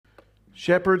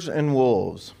Shepherds and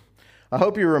wolves. I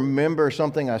hope you remember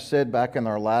something I said back in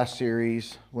our last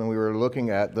series when we were looking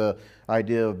at the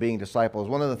idea of being disciples.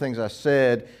 One of the things I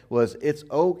said was it's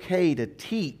okay to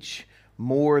teach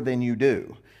more than you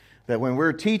do. That when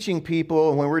we're teaching people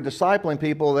and when we're discipling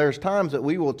people, there's times that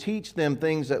we will teach them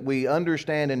things that we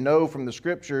understand and know from the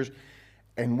scriptures,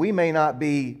 and we may not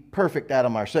be perfect at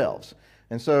them ourselves.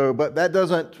 But that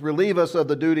doesn't relieve us of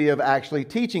the duty of actually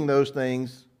teaching those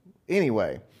things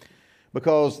anyway.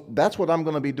 Because that's what I'm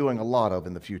going to be doing a lot of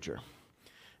in the future,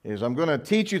 is I'm going to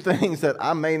teach you things that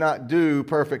I may not do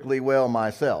perfectly well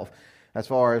myself, as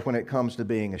far as when it comes to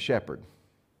being a shepherd.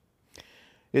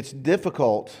 It's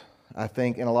difficult, I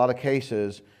think, in a lot of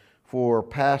cases, for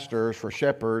pastors, for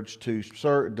shepherds, to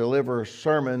deliver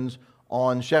sermons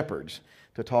on shepherds,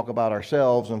 to talk about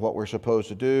ourselves and what we're supposed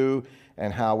to do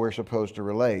and how we're supposed to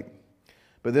relate.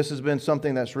 But this has been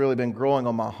something that's really been growing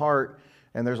on my heart,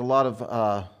 and there's a lot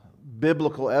of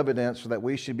biblical evidence that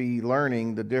we should be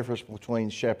learning the difference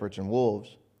between shepherds and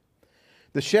wolves.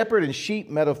 The shepherd and sheep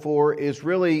metaphor is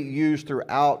really used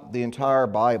throughout the entire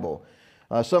Bible.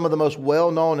 Some of the most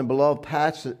well-known and beloved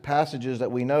passages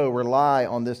that we know rely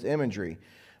on this imagery,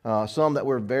 some that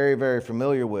we're very, very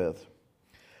familiar with.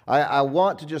 I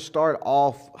want to just start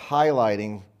off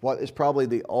highlighting what is probably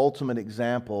the ultimate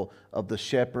example of the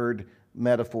shepherd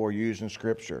metaphor used in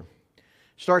Scripture.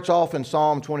 Starts off in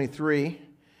Psalm 23.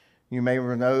 You may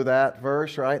know that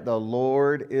verse, right? The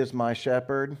Lord is my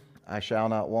shepherd, I shall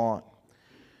not want.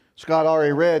 Scott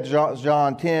already read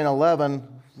John 10:11.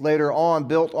 Later on,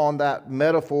 built on that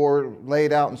metaphor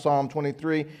laid out in Psalm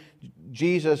 23,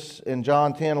 Jesus in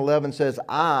John 10:11 says,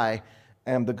 I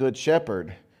am the good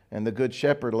shepherd, and the good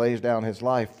shepherd lays down his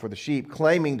life for the sheep,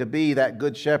 claiming to be that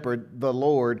good shepherd, the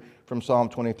Lord, from Psalm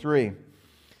 23.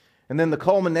 And then the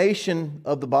culmination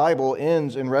of the Bible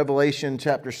ends in Revelation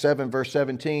chapter 7, verse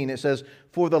 17. It says,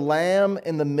 for the Lamb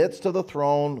in the midst of the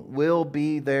throne will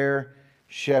be their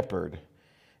shepherd,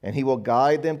 and he will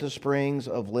guide them to springs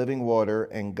of living water,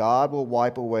 and God will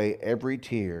wipe away every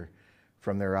tear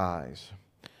from their eyes.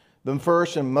 The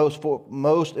first and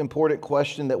most important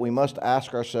question that we must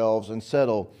ask ourselves and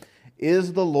settle,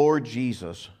 is the Lord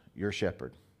Jesus your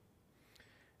shepherd?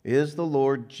 Is the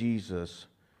Lord Jesus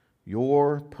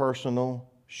your personal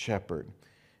shepherd?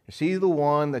 Is he the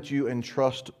one that you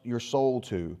entrust your soul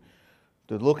to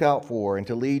look out for and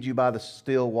to lead you by the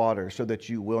still water so that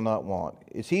you will not want?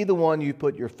 Is he the one you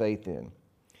put your faith in?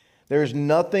 There is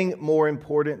nothing more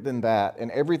important than that,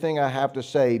 and everything I have to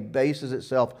say bases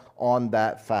itself on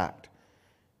that fact.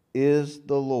 Is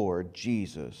the Lord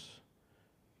Jesus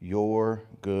your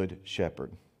good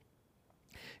shepherd?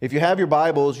 If you have your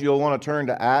Bibles, you'll want to turn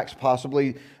to Acts,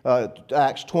 possibly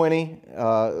Acts 20,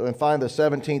 and find the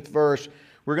 17th verse.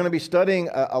 We're going to be studying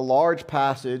a large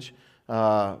passage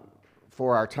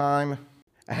for our time,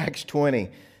 Acts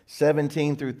 20,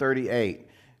 17 through 38.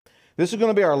 This is going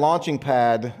to be our launching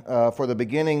pad for the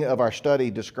beginning of our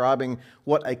study, describing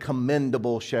what a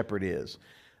commendable shepherd is.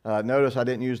 Notice I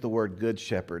didn't use the word good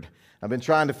shepherd. I've been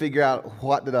trying to figure out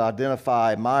what to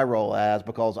identify my role as,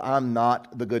 because I'm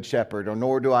not the good shepherd, or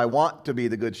nor do I want to be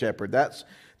the good shepherd.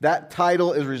 That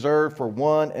title is reserved for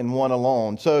one and one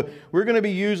alone. So we're going to be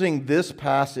using this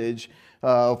passage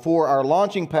for our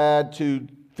launching pad to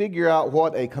figure out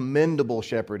what a commendable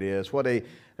shepherd is, what a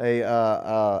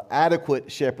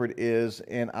adequate shepherd is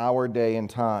in our day and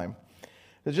time.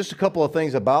 There's just a couple of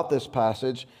things about this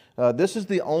passage. This is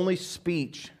the only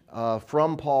speech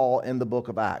from Paul in the book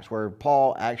of Acts, where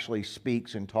Paul actually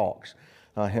speaks and talks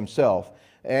himself.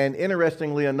 And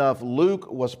interestingly enough,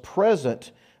 Luke was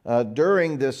present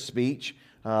during this speech.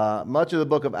 Much of the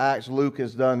book of Acts, Luke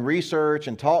has done research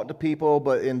and talked to people,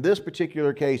 but in this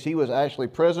particular case, he was actually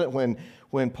present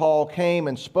when Paul came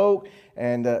and spoke,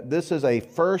 and this is a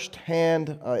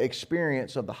first-hand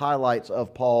experience of the highlights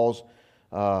of Paul's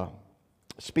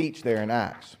speech there in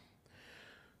Acts.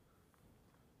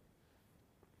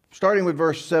 Starting with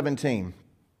verse 17.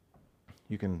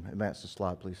 You can advance the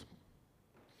slide, please.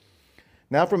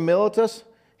 Now from Miletus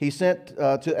he sent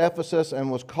to Ephesus, and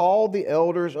was called the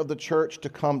elders of the church to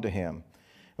come to him.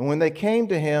 And when they came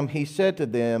to him, he said to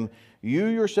them, you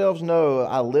yourselves know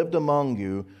I lived among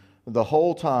you the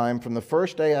whole time, from the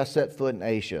first day I set foot in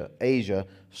Asia,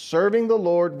 serving the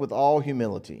Lord with all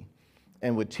humility,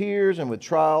 and with tears and with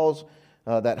trials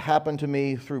that happened to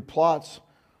me through plots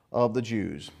of the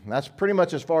Jews. And that's pretty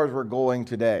much as far as we're going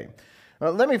today.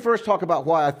 Let me first talk about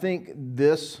why I think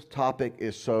this topic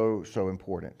is so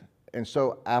important and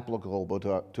so applicable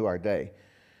to our day.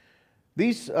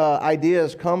 These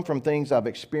ideas come from things I've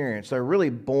experienced. They're really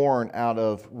born out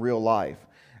of real life.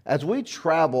 As we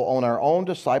travel on our own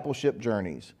discipleship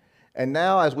journeys, And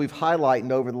now, as we've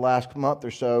highlighted over the last month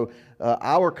or so,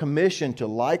 our commission to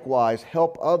likewise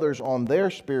help others on their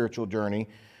spiritual journey.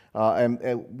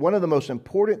 And one of the most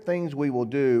important things we will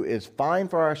do is find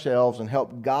for ourselves and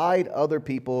help guide other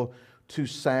people to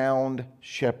sound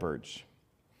shepherds.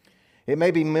 It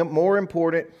may be more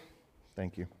important.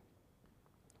 Thank you.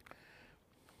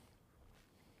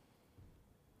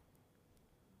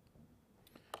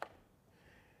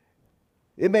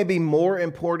 It may be more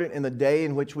important in the day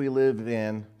in which we live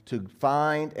in to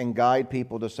find and guide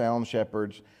people to sound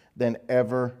shepherds than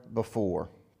ever before.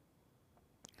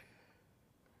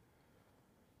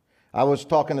 I was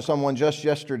talking to someone just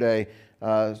yesterday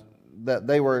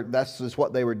that's just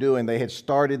what they were doing. They had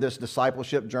started this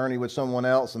discipleship journey with someone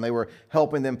else, and they were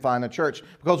helping them find a church.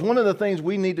 Because one of the things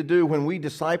we need to do when we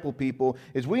disciple people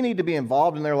is we need to be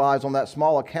involved in their lives on that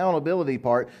small accountability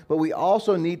part, but we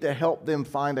also need to help them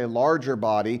find a larger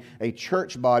body, a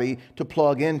church body to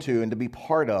plug into and to be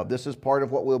part of. This is part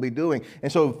of what we'll be doing.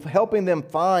 And so helping them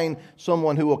find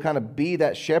someone who will kind of be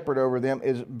that shepherd over them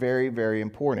is very, very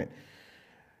important.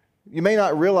 You may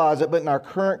not realize it, but in our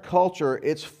current culture,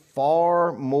 it's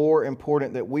far more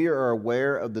important that we are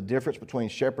aware of the difference between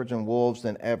shepherds and wolves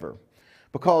than ever.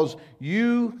 Because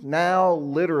you now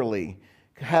literally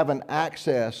have an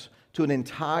access to an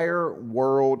entire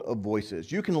world of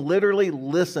voices. You can literally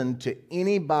listen to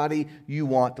anybody you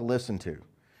want to listen to.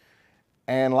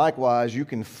 And likewise, you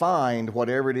can find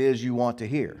whatever it is you want to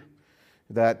hear.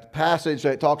 That passage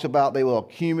that talks about they will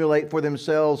accumulate for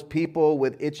themselves people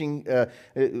with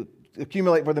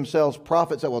accumulate for themselves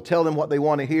prophets that will tell them what they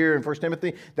want to hear in 1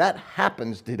 Timothy, that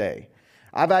happens today.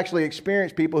 I've actually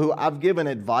experienced people who I've given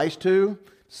advice to,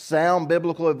 sound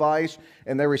biblical advice,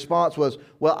 and their response was,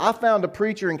 well, I found a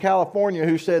preacher in California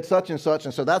who said such, and so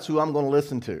that's who I'm going to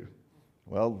listen to.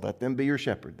 Well, let them be your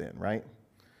shepherd then, right?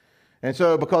 And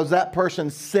so because that person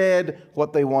said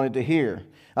what they wanted to hear.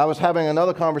 I was having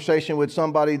another conversation with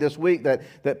somebody this week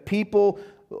that people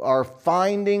are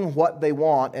finding what they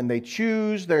want, and they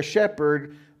choose their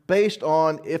shepherd based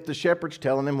on if the shepherd's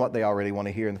telling them what they already want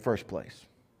to hear in the first place.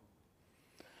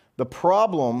 The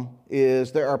problem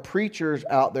is there are preachers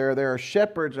out there are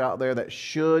shepherds out there that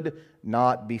should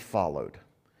not be followed.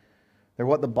 They're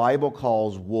what the Bible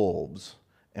calls wolves,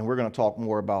 and we're going to talk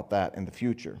more about that in the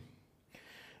future.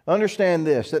 Understand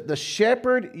this, that the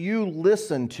shepherd you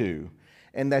listen to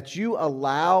and that you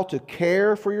allow to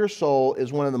care for your soul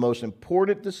is one of the most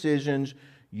important decisions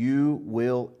you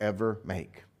will ever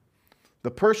make.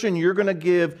 The person you're going to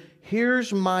give,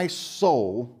 here's my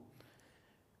soul,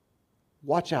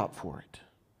 watch out for it.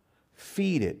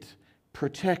 Feed it,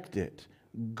 protect it,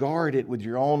 guard it with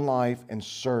your own life, and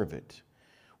serve it.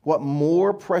 What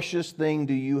more precious thing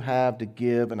do you have to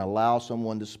give and allow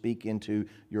someone to speak into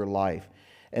your life?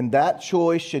 And that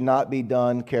choice should not be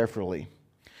done carefully.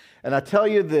 And I tell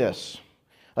you this,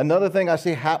 another thing I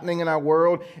see happening in our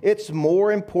world, it's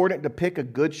more important to pick a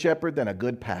good shepherd than a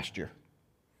good pasture.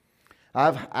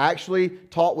 I've actually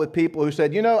taught with people who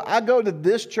said, I go to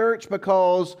this church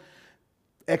because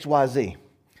XYZ.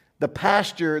 The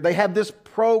pastor, they have this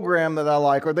program that I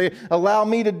like, or they allow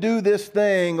me to do this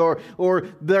thing, or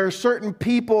there are certain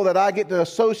people that I get to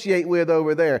associate with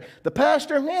over there. The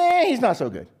pastor, he's not so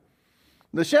good.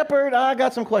 The shepherd, I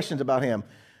got some questions about him.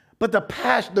 But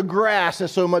the grass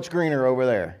is so much greener over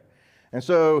there. And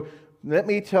so let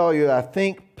me tell you, I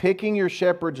think picking your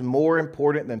shepherd's more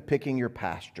important than picking your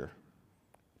pasture.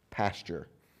 Pasture,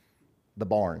 the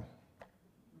barn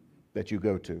that you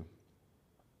go to.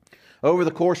 Over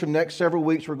the course of the next several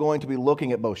weeks, we're going to be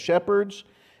looking at both shepherds,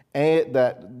 and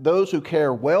that those who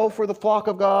care well for the flock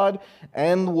of God,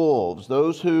 and wolves,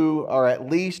 those who are at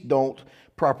least don't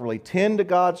properly tend to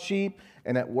God's sheep,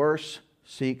 and at worst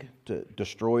seek to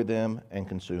destroy them and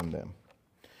consume them.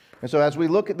 And so as we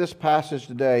look at this passage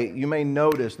today, you may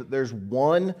notice that there's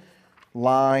one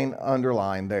line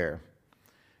underlined there.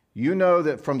 You know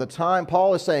that from the time,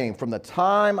 Paul is saying, from the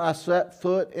time I set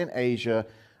foot in Asia,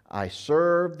 I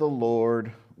served the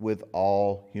Lord with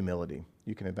all humility.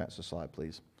 You can advance the slide,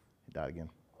 please. It died again.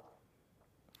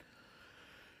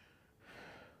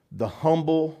 The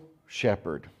humble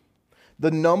shepherd.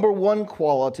 The number one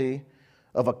quality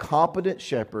of a competent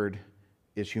shepherd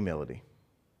is humility.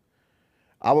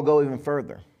 I will go even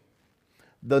further.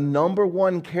 The number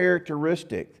one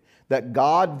characteristic that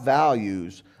God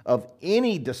values of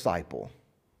any disciple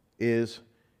is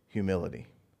humility.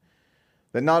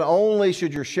 That not only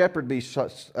should your shepherd be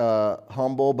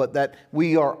humble, but that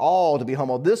we are all to be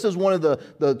humble. This is one of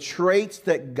the traits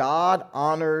that God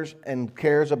honors and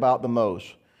cares about the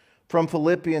most. From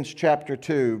Philippians chapter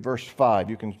 2, verse 5,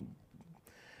 you can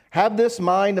Have this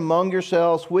mind among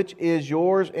yourselves, which is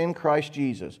yours in Christ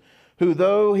Jesus, who,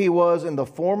 though he was in the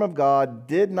form of God,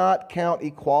 did not count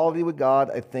equality with God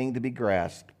a thing to be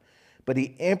grasped, but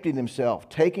he emptied himself,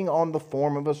 taking on the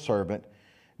form of a servant,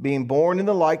 being born in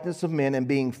the likeness of men, and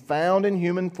being found in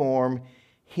human form,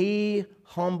 he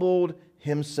humbled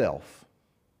himself.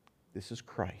 This is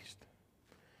Christ.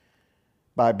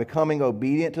 By becoming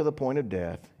obedient to the point of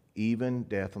death, even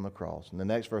death on the cross. And the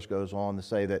next verse goes on to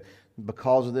say that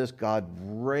because of this, God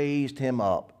raised him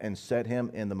up and set him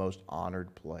in the most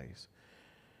honored place.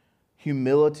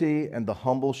 Humility and the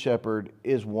humble shepherd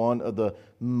is one of the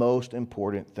most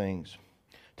important things.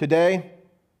 Today,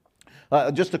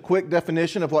 just a quick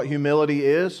definition of what humility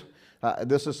is.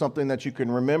 This is something that you can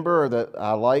remember or that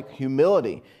I like.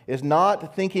 Humility is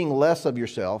not thinking less of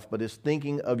yourself, but is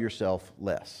thinking of yourself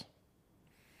less.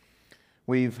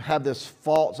 We've had this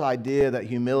false idea that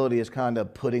humility is kind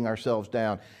of putting ourselves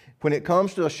down. When it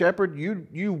comes to a shepherd,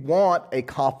 you want a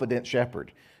confident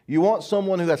shepherd. You want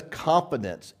someone who has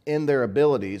confidence in their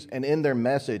abilities and in their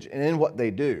message and in what they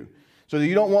do. So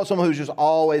you don't want someone who's just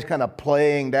always kind of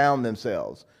playing down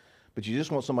themselves, but you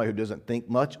just want somebody who doesn't think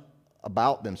much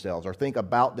about themselves or think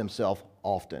about themselves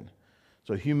often.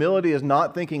 So humility is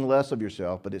not thinking less of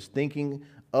yourself, but it's thinking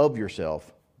of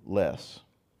yourself less.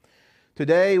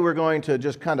 Today, we're going to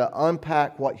just kind of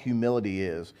unpack what humility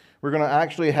is. We're going to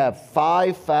actually have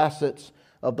 5 facets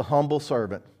of the humble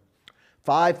servant,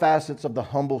 5 facets of the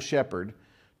humble shepherd,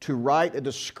 to write a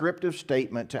descriptive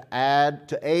statement to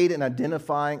aid in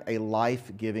identifying a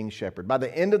life-giving shepherd. By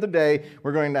the end of the day,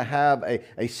 we're going to have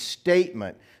a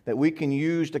statement that we can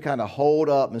use to kind of hold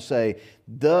up and say,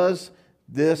 does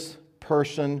this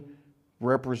person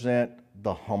represent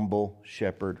the humble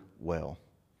shepherd well?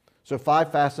 So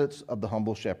 5 facets of the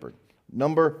humble shepherd.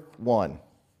 Number 1,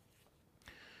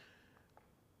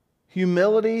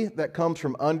 humility that comes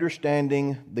from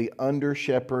understanding the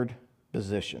under-shepherd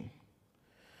position.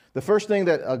 The first thing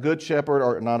that a good shepherd,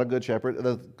 or not a good shepherd,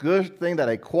 the good thing that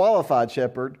a qualified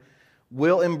shepherd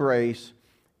will embrace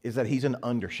is that he's an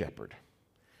under-shepherd,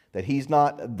 that he's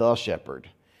not the shepherd.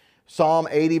 Psalm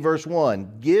 80 verse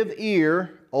 1, give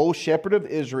ear, O shepherd of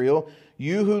Israel,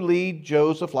 you who lead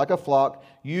Joseph like a flock,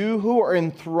 you who are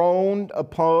enthroned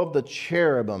above the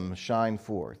cherubim, shine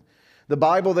forth. The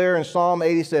Bible there in Psalm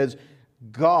 80 says,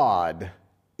 God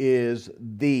is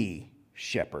the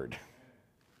shepherd.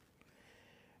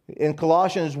 In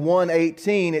Colossians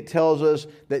 1:18, it tells us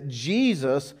that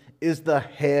Jesus is the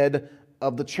head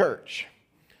of the church.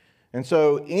 And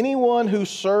so anyone who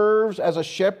serves as a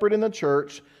shepherd in the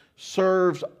church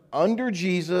serves under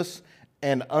Jesus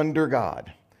and under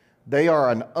God. They are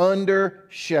an under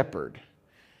shepherd.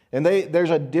 And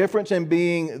there's a difference in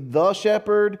being the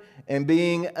shepherd and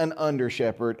being an under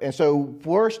shepherd. And so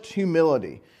first,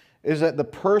 humility is that the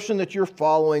person that you're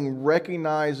following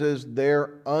recognizes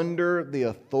they're under the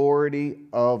authority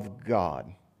of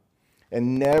God.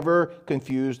 And never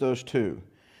confuse those two.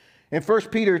 In 1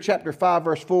 Peter chapter 5,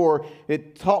 verse 4,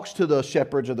 it talks to the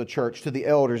shepherds of the church, to the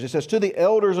elders. It says, to the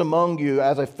elders among you,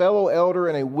 as a fellow elder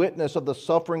and a witness of the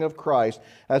suffering of Christ,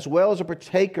 as well as a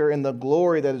partaker in the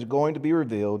glory that is going to be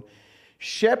revealed,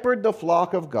 shepherd the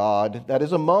flock of God that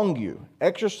is among you,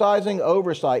 exercising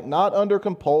oversight, not under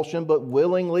compulsion, but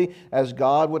willingly, as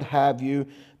God would have you,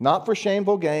 not for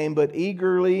shameful gain, but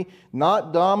eagerly,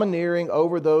 not domineering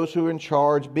over those who are in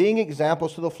charge, being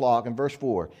examples to the flock. In verse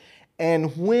 4,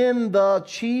 and when the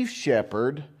chief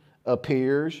shepherd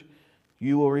appears,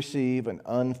 you will receive an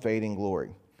unfading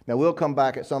glory. Now, we'll come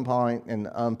back at some point and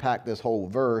unpack this whole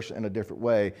verse in a different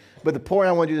way. But the point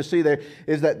I want you to see there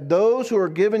is that those who are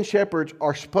given shepherds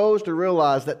are supposed to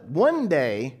realize that one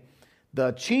day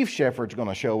the chief shepherd's going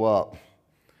to show up.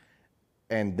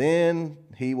 And then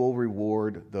he will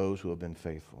reward those who have been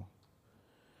faithful.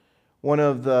 One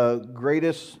of the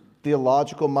greatest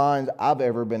theological minds I've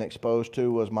ever been exposed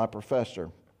to was my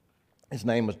professor. His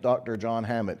name was Dr. John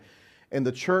Hammett. In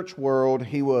the church world,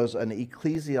 he was an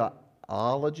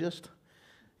ecclesiologist.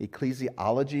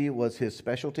 Ecclesiology was his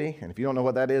specialty. And if you don't know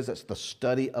what that is, it's the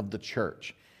study of the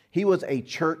church. He was a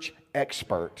church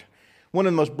expert. One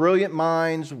of the most brilliant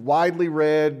minds, widely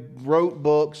read, wrote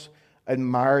books,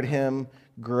 admired him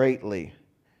greatly.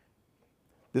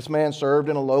 This man served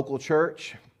in a local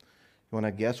church. You want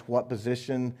to guess what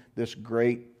position this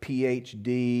great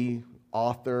PhD,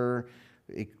 author,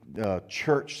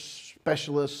 church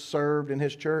specialist served in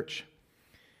his church?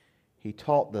 He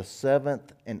taught the 7th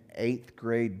and 8th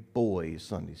grade boys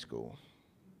Sunday school.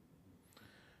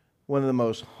 One of the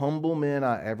most humble men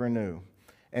I ever knew.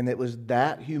 And it was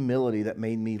that humility that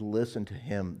made me listen to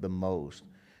him the most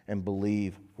and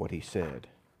believe what he said.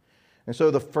 And so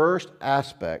the first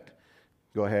aspect,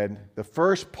 go ahead, the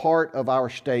first part of our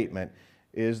statement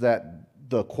is that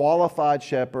the qualified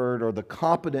shepherd or the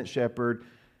competent shepherd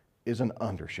is an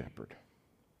under-shepherd.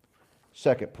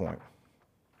 Second point,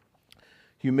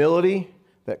 humility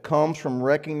that comes from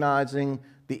recognizing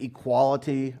the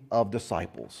equality of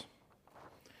disciples.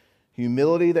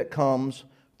 Humility that comes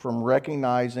from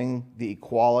recognizing the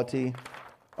equality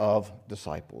of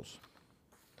disciples.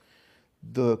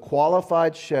 The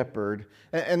qualified shepherd,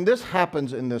 and this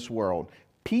happens in this world.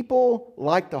 People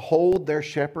like to hold their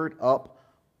shepherd up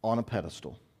on a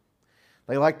pedestal.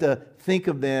 They like to think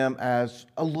of them as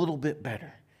a little bit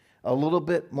better, a little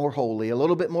bit more holy, a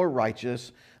little bit more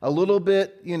righteous, a little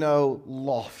bit,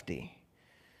 lofty.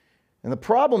 And the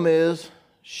problem is,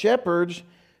 shepherds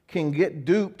can get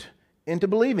duped into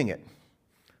believing it,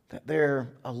 that they're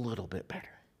a little bit better.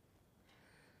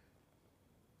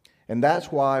 And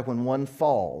that's why when one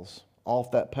falls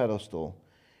off that pedestal,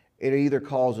 it either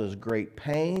causes great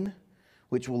pain,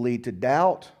 which will lead to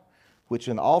doubt, which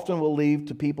often will lead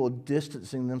to people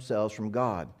distancing themselves from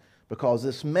God because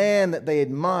this man that they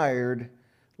admired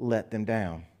let them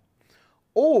down.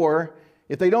 Or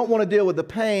if they don't want to deal with the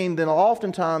pain, then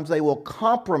oftentimes they will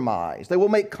compromise. They will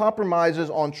make compromises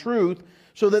on truth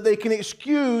so that they can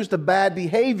excuse the bad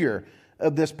behavior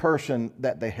of this person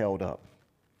that they held up.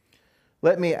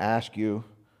 Let me ask you,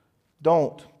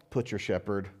 don't put your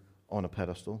shepherd on a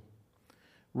pedestal.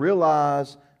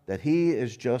 Realize that he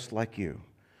is just like you,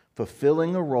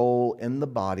 fulfilling a role in the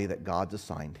body that God's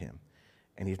assigned him.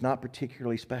 And he's not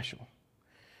particularly special.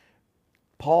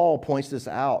 Paul points this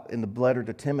out in the letter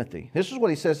to Timothy. This is what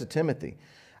he says to Timothy.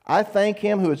 I thank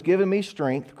him who has given me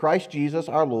strength, Christ Jesus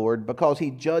our Lord, because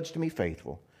he judged me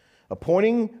faithful,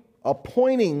 appointing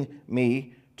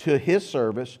me to his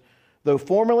service. Though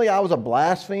formerly I was a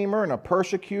blasphemer and a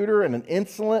persecutor and an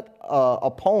insolent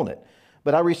opponent,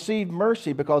 but I received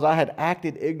mercy because I had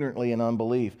acted ignorantly in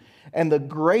unbelief. And the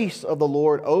grace of the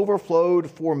Lord overflowed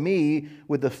for me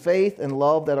with the faith and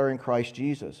love that are in Christ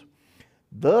Jesus.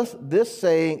 Thus, this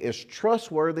saying is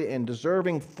trustworthy and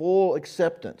deserving full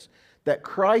acceptance, that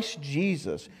Christ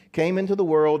Jesus came into the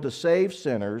world to save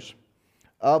sinners,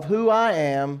 of who I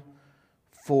am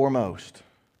foremost.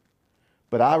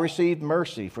 But I received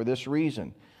mercy for this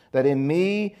reason, that in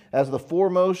me, as the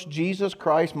foremost, Jesus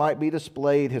Christ might be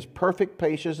displayed, his perfect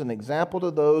patience, an example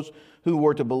to those who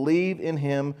were to believe in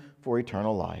him for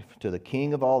eternal life. To the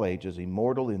King of all ages,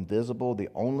 immortal, invisible, the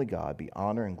only God, be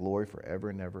honor and glory forever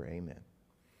and ever. Amen.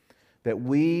 That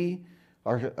we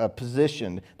are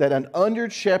positioned, that an under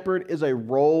shepherd is a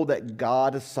role that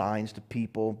God assigns to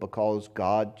people because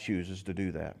God chooses to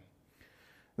do that.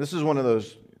 This is one of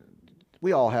those,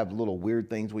 we all have little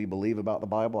weird things we believe about the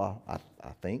Bible, I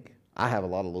think. I have a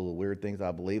lot of little weird things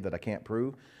I believe that I can't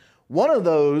prove. One of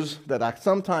those that I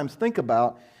sometimes think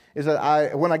about is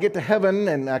that when I get to heaven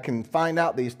and I can find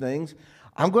out these things,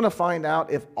 I'm going to find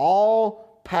out if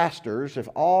all pastors, if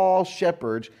all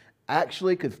shepherds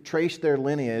actually could trace their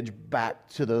lineage back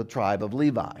to the tribe of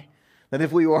Levi. That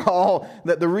if we were all,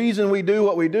 that the reason we do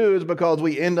what we do is because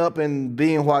we end up in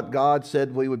being what God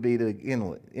said we would be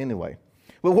anyway.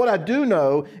 But what I do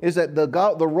know is that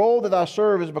the role that I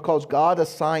serve is because God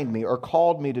assigned me or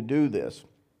called me to do this.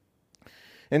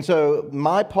 And so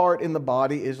my part in the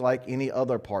body is like any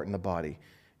other part in the body.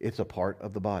 It's a part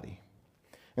of the body.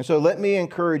 And so let me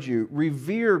encourage you,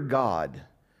 revere God,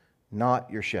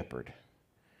 not your shepherd.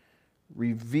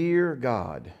 Revere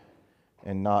God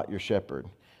and not your shepherd.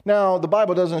 Now, the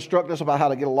Bible does instruct us about how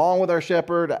to get along with our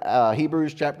shepherd.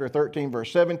 Hebrews chapter 13, verse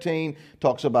 17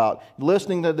 talks about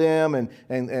listening to them and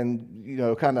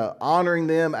kind of honoring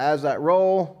them as that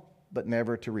role, but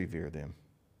never to revere them.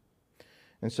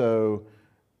 And so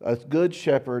a good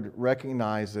shepherd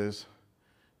recognizes,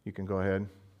 you can go ahead,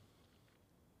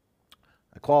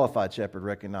 a qualified shepherd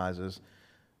recognizes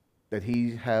that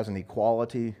he has an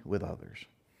equality with others,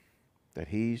 that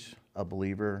he's a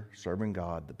believer serving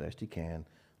God the best he can,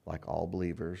 like all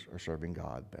believers are serving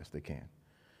God best they can.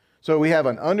 So we have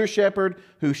an under-shepherd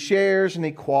who shares an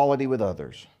equality with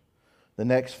others. The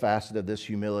next facet of this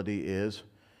humility is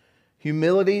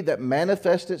humility that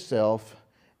manifests itself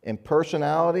in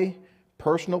personality,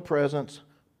 personal presence,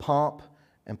 pomp,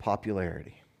 and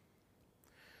popularity.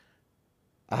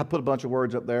 I put a bunch of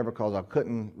words up there because I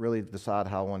couldn't really decide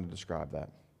how I wanted to describe that.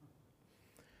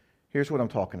 Here's what I'm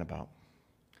talking about.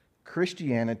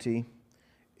 Christianity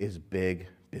is big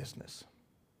business.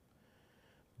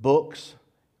 Books,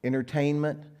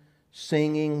 entertainment,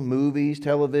 singing, movies,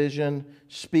 television,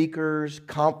 speakers,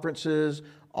 conferences,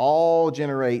 all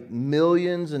generate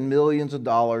millions and millions of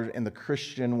dollars in the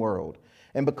Christian world.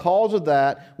 And because of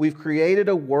that, we've created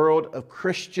a world of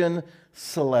Christian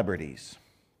celebrities.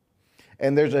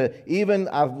 And there's even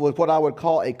what I would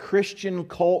call a Christian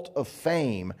cult of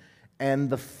fame and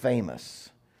the famous.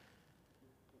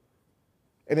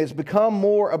 And it's become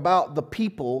more about the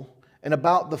people and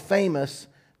about the famous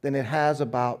than it has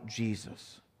about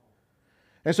Jesus.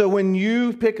 And so when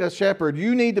you pick a shepherd,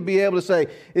 you need to be able to say,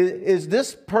 is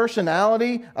this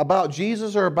personality about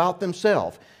Jesus or about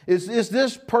themselves? Is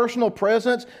this personal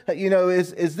presence,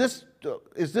 is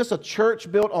this a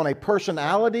church built on a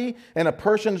personality and a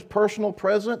person's personal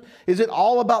presence? Is it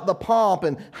all about the pomp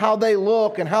and how they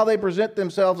look and how they present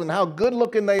themselves and how good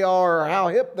looking they are or how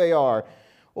hip they are?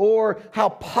 Or how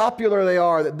popular they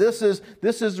are, that this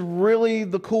is really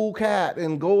the cool cat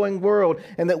in going world,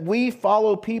 and that we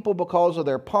follow people because of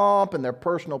their pomp and their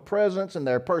personal presence and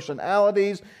their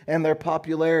personalities and their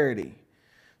popularity.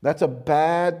 That's a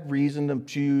bad reason to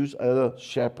choose a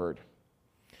shepherd.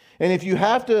 And if you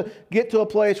have to get to a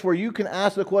place where you can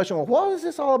ask the question, well, what is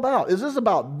this all about? Is this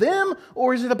about them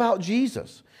or is it about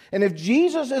Jesus? And if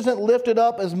Jesus isn't lifted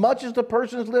up as much as the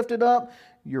person is lifted up,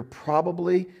 you're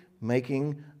probably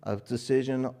making a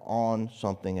decision on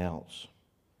something else.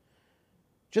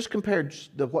 Just compare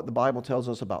what the Bible tells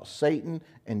us about Satan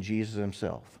and Jesus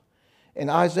himself. In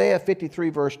Isaiah 53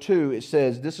 verse 2, it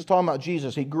says, this is talking about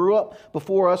Jesus. He grew up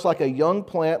before us like a young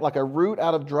plant, like a root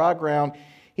out of dry ground.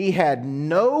 He had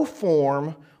no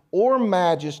form or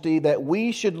majesty that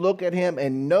we should look at him,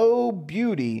 and no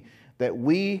beauty that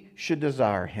we should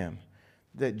desire him.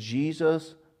 That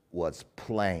Jesus was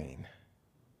plain.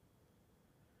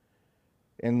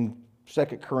 In 2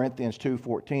 Corinthians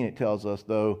 2:14, it tells us,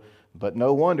 though, but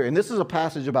no wonder. And this is a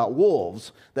passage about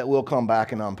wolves that we'll come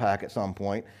back and unpack at some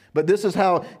point. But this is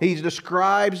how he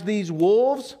describes these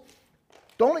wolves.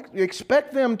 Don't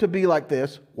expect them to be like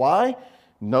this. Why?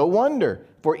 No wonder.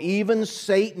 For even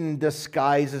Satan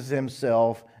disguises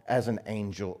himself as an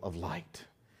angel of light.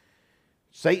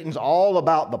 Satan's all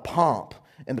about the pomp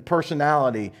and the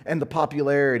personality and the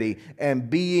popularity and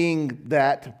being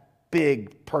that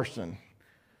big person.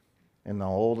 And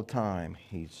all the time,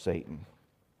 he's Satan.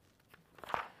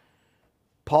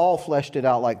 Paul fleshed it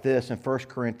out like this in 1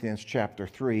 Corinthians chapter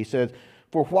 3. He says,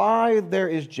 for why there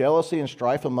is jealousy and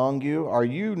strife among you? Are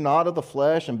you not of the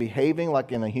flesh and behaving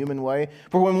like in a human way?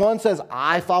 For when one says,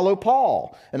 I follow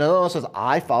Paul, and another one says,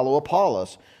 I follow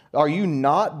Apollos, are you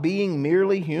not being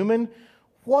merely human?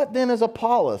 What then is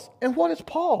Apollos? And what is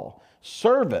Paul?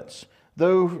 Servants,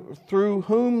 though through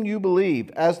whom you believe,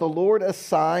 as the Lord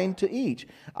assigned to each.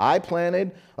 I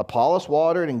planted, Apollos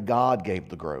watered, and God gave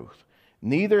the growth.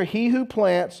 Neither he who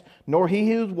plants nor he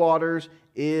who waters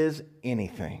is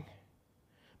anything,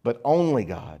 but only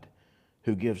God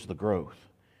who gives the growth.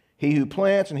 He who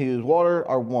plants and he who waters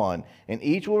are one, and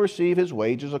each will receive his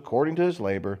wages according to his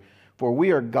labor. For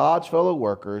we are God's fellow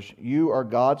workers. You are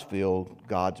God's field,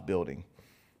 God's building.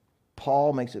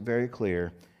 Paul makes it very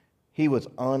clear. He was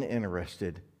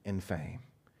uninterested in fame.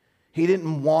 He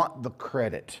didn't want the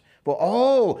credit.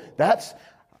 Well,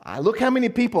 look how many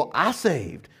people I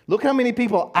saved. Look how many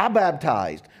people I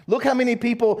baptized. Look how many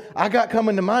people I got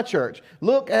coming to my church.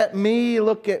 Look at me,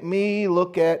 look at me,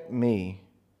 look at me.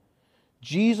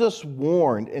 Jesus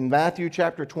warned in Matthew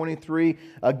chapter 23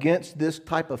 against this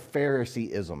type of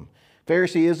Phariseeism.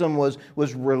 Phariseeism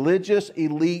was religious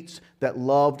elites that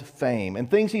loved fame. And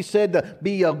things he said to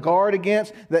be a guard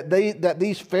against, that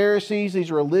these Pharisees,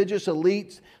 these religious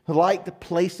elites, liked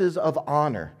places of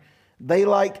honor. They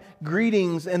liked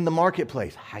greetings in the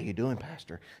marketplace. How you doing,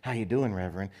 Pastor? How you doing,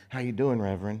 Reverend? How you doing,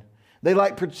 Reverend? They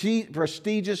liked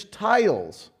prestigious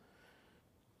titles.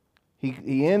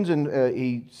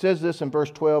 He says this in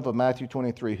verse 12 of Matthew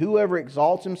 23. Whoever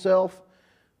exalts himself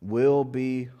will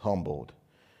be humbled,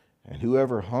 and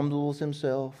whoever humbles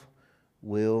himself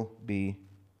will be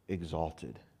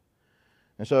exalted.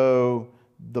 And so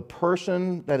the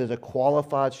person that is a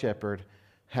qualified shepherd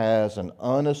has an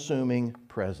unassuming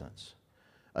presence,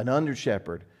 an under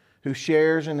shepherd who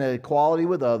shares in equality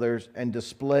with others and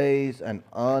displays an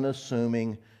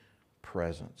unassuming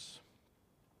presence.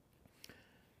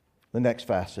 The next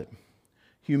facet,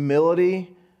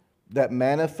 humility that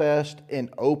manifests in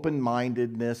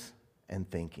open-mindedness and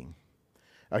thinking.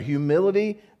 A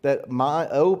humility that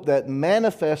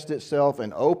manifests itself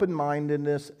in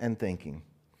open-mindedness and thinking.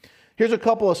 Here's a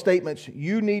couple of statements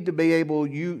you need to be able,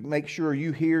 make sure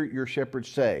you hear your shepherd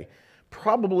say,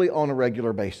 probably on a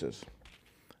regular basis.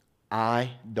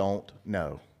 I don't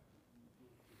know.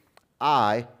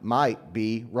 I might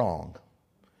be wrong.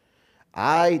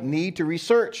 I need to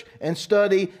research and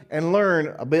study and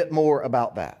learn a bit more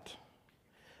about that.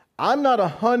 I'm not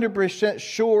 100%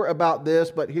 sure about this,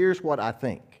 but here's what I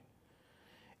think.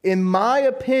 In my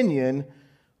opinion,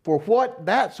 for what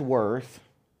that's worth,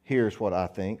 here's what I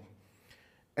think.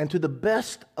 And to the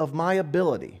best of my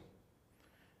ability,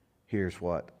 here's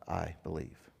what I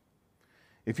believe.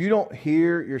 If you don't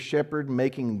hear your shepherd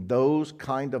making those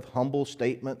kind of humble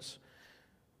statements,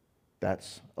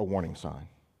 that's a warning sign.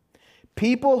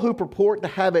 People who purport to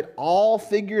have it all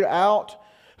figured out,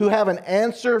 who have an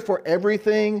answer for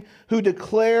everything, who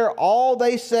declare all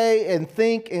they say and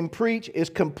think and preach is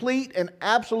complete and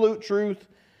absolute truth,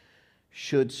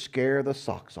 should scare the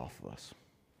socks off of us.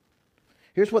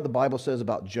 Here's what the Bible says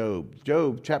about Job.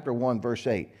 Job chapter 1, verse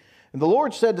 8. And the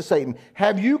Lord said to Satan,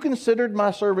 "Have you considered my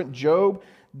servant Job?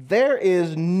 There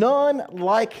is none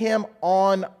like him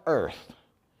on earth,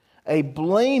 a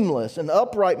blameless and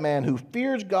upright man who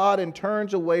fears God and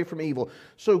turns away from evil."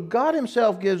 So God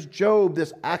himself gives Job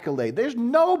this accolade. There's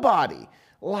nobody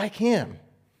like him.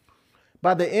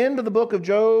 By the end of the book of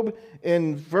Job,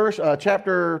 in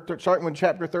starting with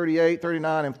chapter 38,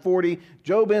 39, and 40,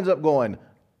 Job ends up going,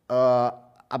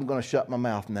 I'm going to shut my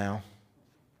mouth now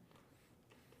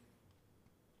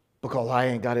because I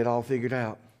ain't got it all figured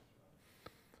out.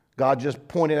 God just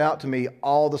pointed out to me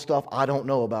all the stuff I don't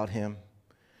know about him.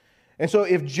 And so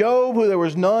if Job, who there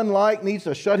was none like, needs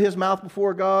to shut his mouth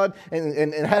before God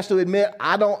and has to admit,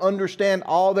 I don't understand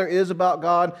all there is about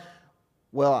God,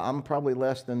 well, I'm probably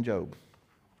less than Job.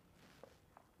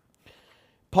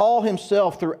 Paul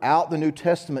himself throughout the New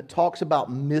Testament talks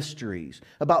about mysteries,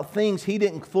 about things he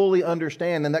didn't fully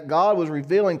understand and that God was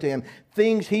revealing to him,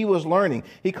 things he was learning.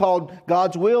 He called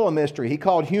God's will a mystery. He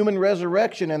called human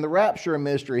resurrection and the rapture a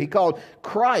mystery. He called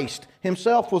Christ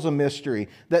himself was a mystery.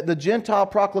 That the Gentile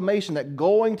proclamation, that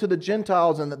going to the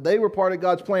Gentiles and that they were part of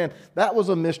God's plan, that was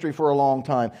a mystery for a long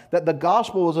time. That the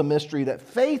gospel was a mystery, that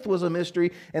faith was a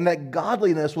mystery, and that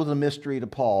godliness was a mystery to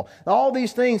Paul. All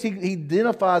these things he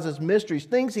identifies as mysteries,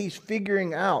 things he's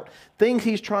figuring out, things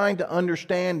he's trying to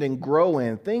understand and grow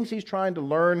in, things he's trying to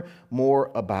learn more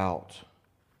about.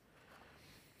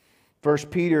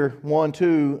 1 Peter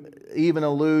 1:2 even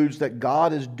alludes that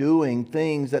God is doing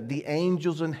things that the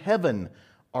angels in heaven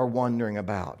are wondering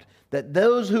about. That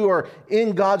those who are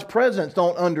in God's presence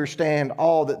don't understand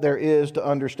all that there is to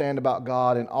understand about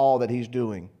God and all that he's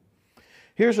doing.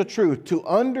 Here's the truth. To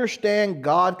understand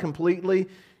God completely,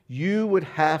 you would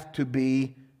have to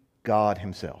be God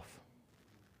himself.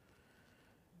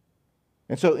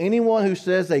 And so anyone who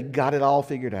says they got it all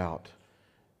figured out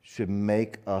should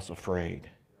make us afraid.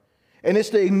 And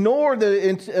it's to ignore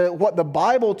what the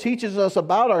Bible teaches us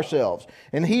about ourselves.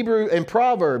 In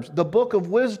Proverbs, the book of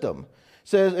wisdom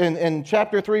says in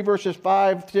chapter 3, verses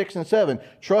 5, 6, and 7,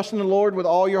 trust in the Lord with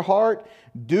all your heart.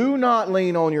 Do not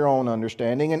lean on your own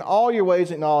understanding. In all your ways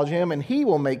acknowledge him, and he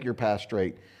will make your path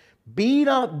straight. Be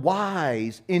not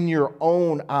wise in your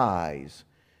own eyes.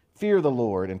 Fear the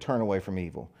Lord and turn away from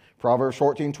evil. Proverbs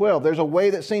 14:12, there's a way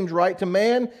that seems right to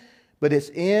man, but its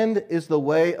end is the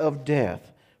way of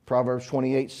death. Proverbs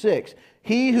 28:6,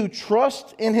 he who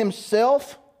trusts in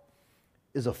himself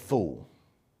is a fool,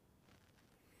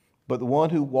 but the one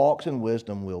who walks in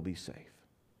wisdom will be safe.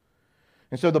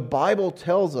 And so the Bible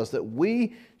tells us that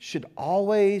we should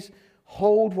always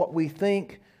hold what we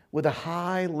think with a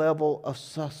high level of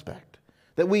suspect,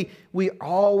 that we are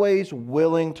always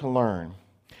willing to learn.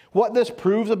 What this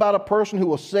proves about a person who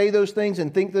will say those things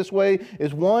and think this way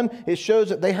is, one, it shows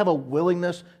that they have a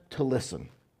willingness to listen.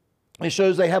 It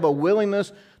shows they have a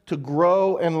willingness to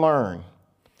grow and learn.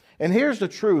 And here's the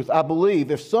truth, I believe.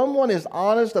 If someone is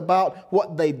honest about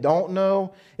what they don't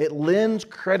know, it lends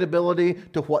credibility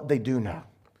to what they do know.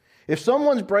 If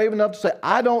someone's brave enough to say,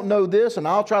 I don't know this, and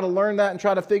I'll try to learn that and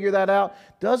try to figure that out,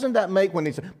 doesn't that make when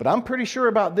they say, but I'm pretty sure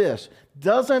about this,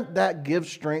 doesn't that give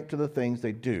strength to the things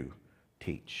they do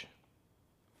teach?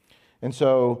 And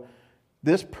so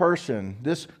this person,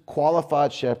 this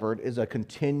qualified shepherd, is a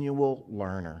continual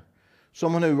learner.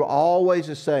 Someone who always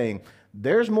is saying,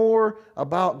 there's more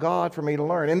about God for me to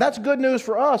learn. And that's good news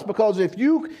for us, because if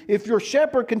your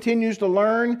shepherd continues to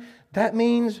learn, that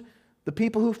means the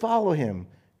people who follow him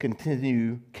can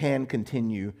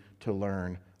continue to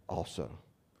learn also.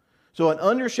 So an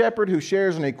under shepherd who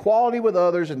shares an equality with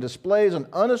others and displays an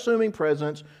unassuming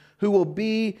presence, who will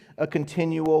be a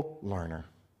continual learner.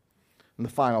 And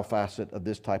the final facet of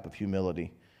this type of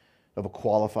humility of a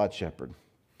qualified shepherd.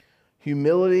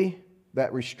 Humility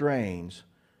that restrains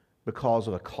because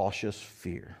of a cautious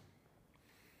fear.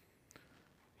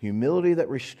 Humility that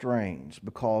restrains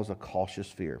because of cautious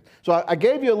fear. So I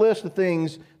gave you a list of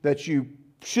things that you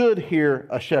should hear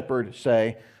a shepherd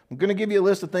say. I'm going to give you a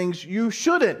list of things you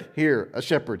shouldn't hear a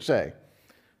shepherd say.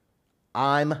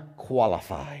 I'm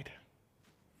qualified.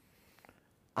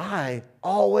 I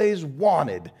always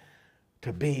wanted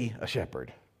to be a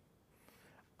shepherd.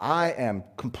 I am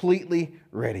completely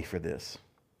ready for this.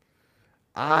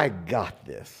 I got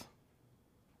this.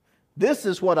 This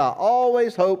is what I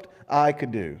always hoped I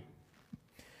could do.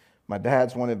 My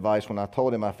dad's one advice when I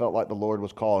told him I felt like the Lord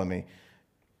was calling me.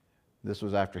 This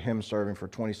was after him serving for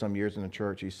 20-some years in the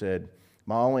church. He said,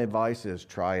 my only advice is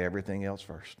try everything else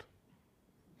first.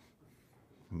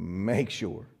 Make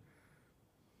sure.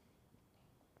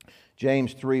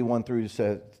 James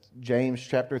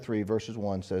chapter 3, verses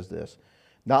 1 says this,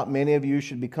 not many of you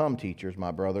should become teachers,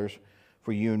 my brothers,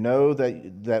 for you know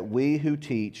that we who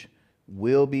teach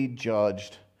will be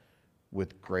judged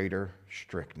with greater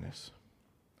strictness.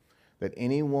 That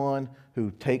anyone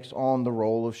who takes on the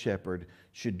role of shepherd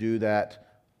should do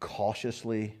that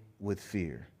cautiously with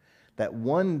fear. That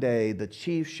one day the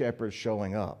chief shepherd's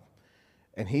showing up,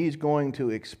 and he's going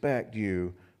to expect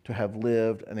you to have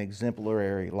lived an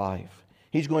exemplary life.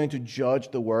 He's going to judge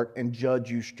the work and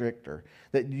judge you stricter.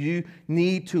 That you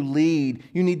need to lead.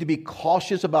 You need to be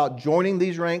cautious about joining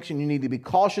these ranks, and you need to be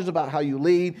cautious about how you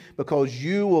lead, because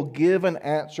you will give an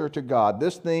answer to God.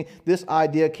 This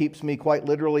idea keeps me quite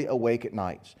literally awake at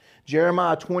nights.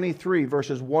 Jeremiah 23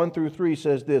 verses 1 through 3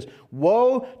 says this,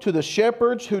 woe to the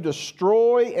shepherds who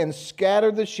destroy and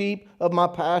scatter the sheep of my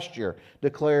pasture,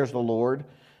 declares the Lord.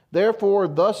 Therefore,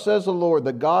 thus says the Lord,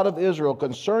 the God of Israel,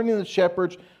 concerning the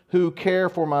shepherds who care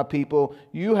for my people,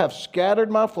 you have scattered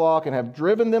my flock and have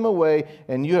driven them away,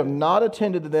 and you have not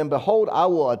attended to them. Behold, I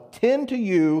will attend to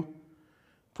you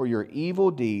for your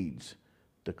evil deeds,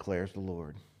 declares the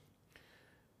Lord.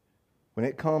 When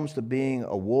it comes to being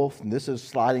a wolf, and this is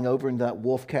sliding over in that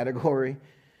wolf category,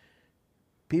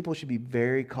 people should be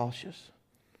very cautious.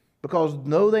 Because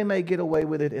though they may get away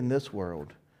with it in this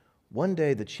world, one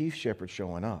day the chief shepherd's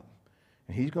showing up,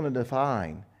 and he's going to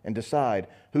define and decide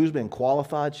who's been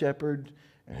qualified shepherd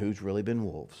and who's really been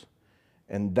wolves.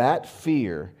 And that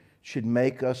fear should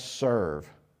make us serve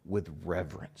with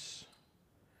reverence.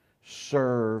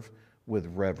 Serve with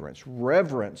reverence.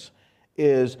 Reverence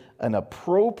is an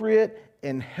appropriate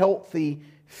and healthy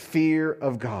fear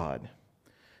of God.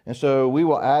 And so we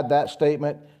will add that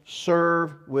statement,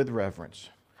 serve with reverence.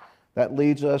 That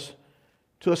leads us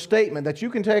to a statement that you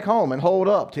can take home and hold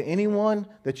up to anyone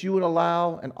that you would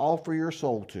allow and offer your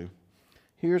soul to.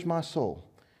 Here's my soul.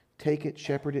 Take it,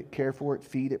 shepherd it, care for it,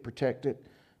 feed it, protect it,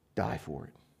 die for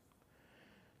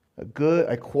it.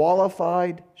 A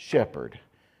qualified shepherd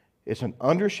is an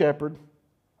under shepherd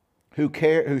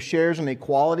who shares an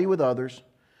equality with others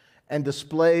and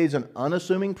displays an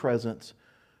unassuming presence,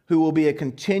 who will be a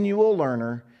continual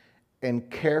learner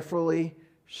and carefully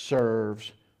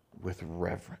serves with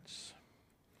reverence.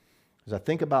 As I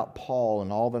think about Paul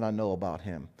and all that I know about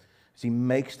him, as he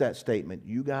makes that statement,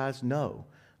 you guys know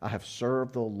I have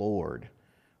served the Lord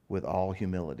with all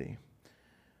humility.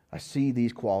 I see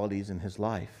these qualities in his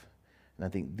life, and I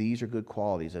think these are good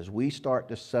qualities. As we start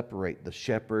to separate the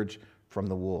shepherds from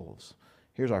the wolves,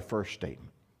 here's our first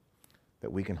statement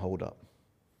that we can hold up.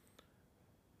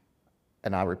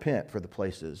 And I repent for the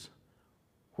places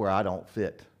where I don't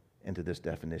fit into this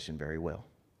definition very well.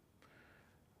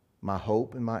 My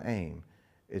hope and my aim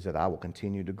is that I will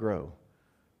continue to grow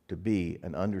to be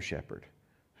an under shepherd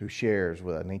who shares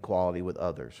with an equality with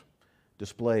others,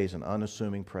 displays an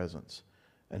unassuming presence,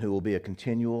 and who will be a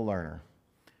continual learner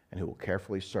and who will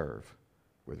carefully serve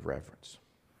with reverence.